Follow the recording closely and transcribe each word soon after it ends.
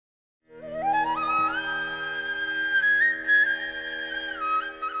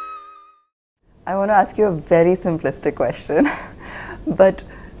I want to ask you a very simplistic question, but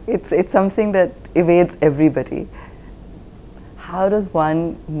it's something that evades everybody. How does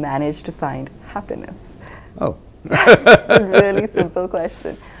one manage to find happiness? Oh. A really simple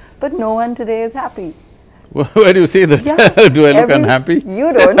question. But no one today is happy. Where do you see that? Yeah, Do I look unhappy?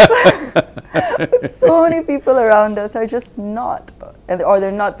 You don't. But so many people around us are just not, or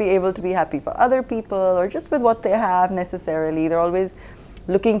they're not be able to be happy for other people or just with what they have necessarily. They're always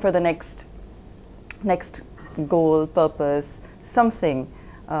looking for the next goal, purpose, something.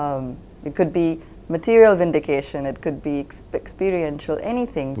 It could be material vindication, it could be experiential,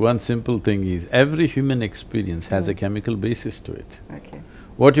 anything. One simple thing is, every human experience has a chemical basis to it. Okay.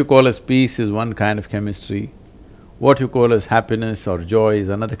 What you call as peace is one kind of chemistry, what you call as happiness or joy is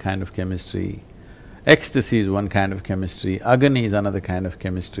another kind of chemistry, ecstasy is one kind of chemistry, agony is another kind of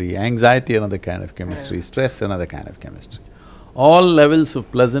chemistry, anxiety another kind of chemistry, stress another kind of chemistry. All levels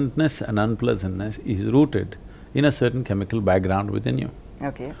of pleasantness and unpleasantness is rooted in a certain chemical background within you.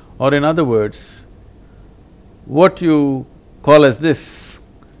 Okay. Or in other words, what you call as this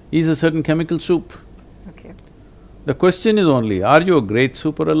is a certain chemical soup. Okay. The question is only, are you a great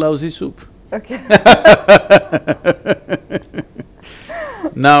soup or a lousy soup? Okay.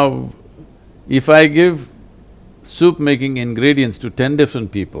 Now, if I give soup-making ingredients to 10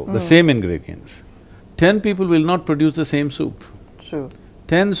 different people, the same ingredients, 10 people will not produce the same soup. True.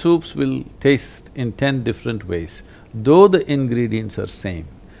 10 soups will taste in 10 different ways, though the ingredients are same.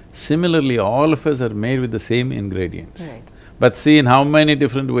 Similarly, all of us are made with the same ingredients. Right. But see in how many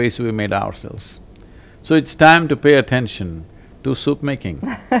different ways we made ourselves. So it's time to pay attention to soup making,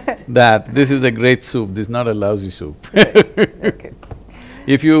 that this is a great soup, this is not a lousy soup. Okay.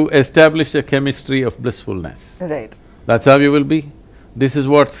 If you establish a chemistry of blissfulness, Right. that's how you will be. This is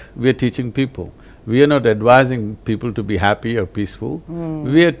what we are teaching people. We are not advising people to be happy or peaceful.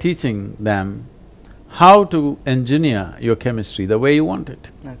 We are teaching them how to engineer your chemistry the way you want it.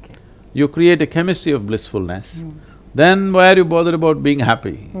 Okay. You create a chemistry of blissfulness, then why are you bothered about being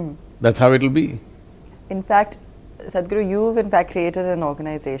happy? That's how it'll be. In fact, Sadhguru, you've in fact created an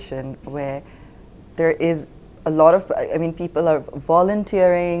organization where there is a lot of, people are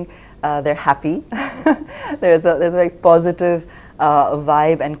volunteering, they're happy. There's a very positive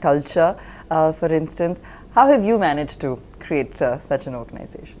vibe and culture, for instance. How have you managed to create such an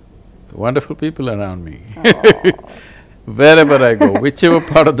organization? Wonderful people around me. Wherever I go, whichever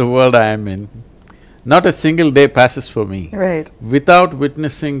part of the world I am in, not a single day passes for me without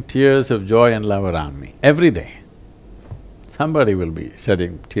witnessing tears of joy and love around me. Every day, somebody will be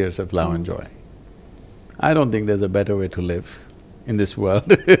shedding tears of love and joy. I don't think there's a better way to live in this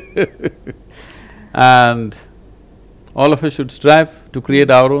world. And all of us should strive to create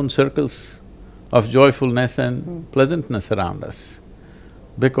our own circles of joyfulness and pleasantness around us.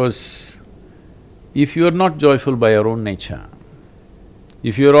 Because if you're not joyful by your own nature,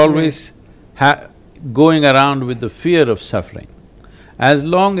 if you're always going around with the fear of suffering, as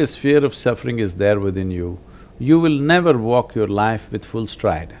long as fear of suffering is there within you, you will never walk your life with full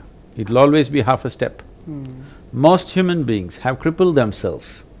stride. It'll always be half a step. Most human beings have crippled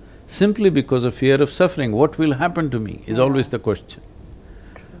themselves simply because of fear of suffering. What will happen to me is always the question.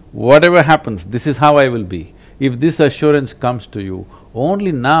 Whatever happens, this is how I will be. If this assurance comes to you,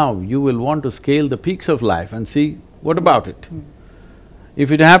 only now you will want to scale the peaks of life and see what about it.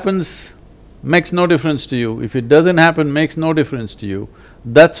 If it happens, makes no difference to you. If it doesn't happen, makes no difference to you.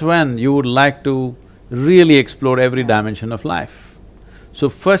 That's when you would like to really explore every dimension of life. So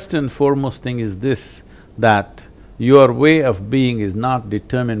first and foremost thing is this, that your way of being is not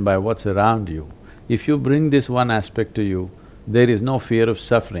determined by what's around you. If you bring this one aspect to you, there is no fear of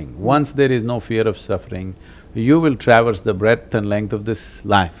suffering. Once there is no fear of suffering, you will traverse the breadth and length of this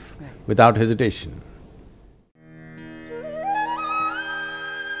life without hesitation.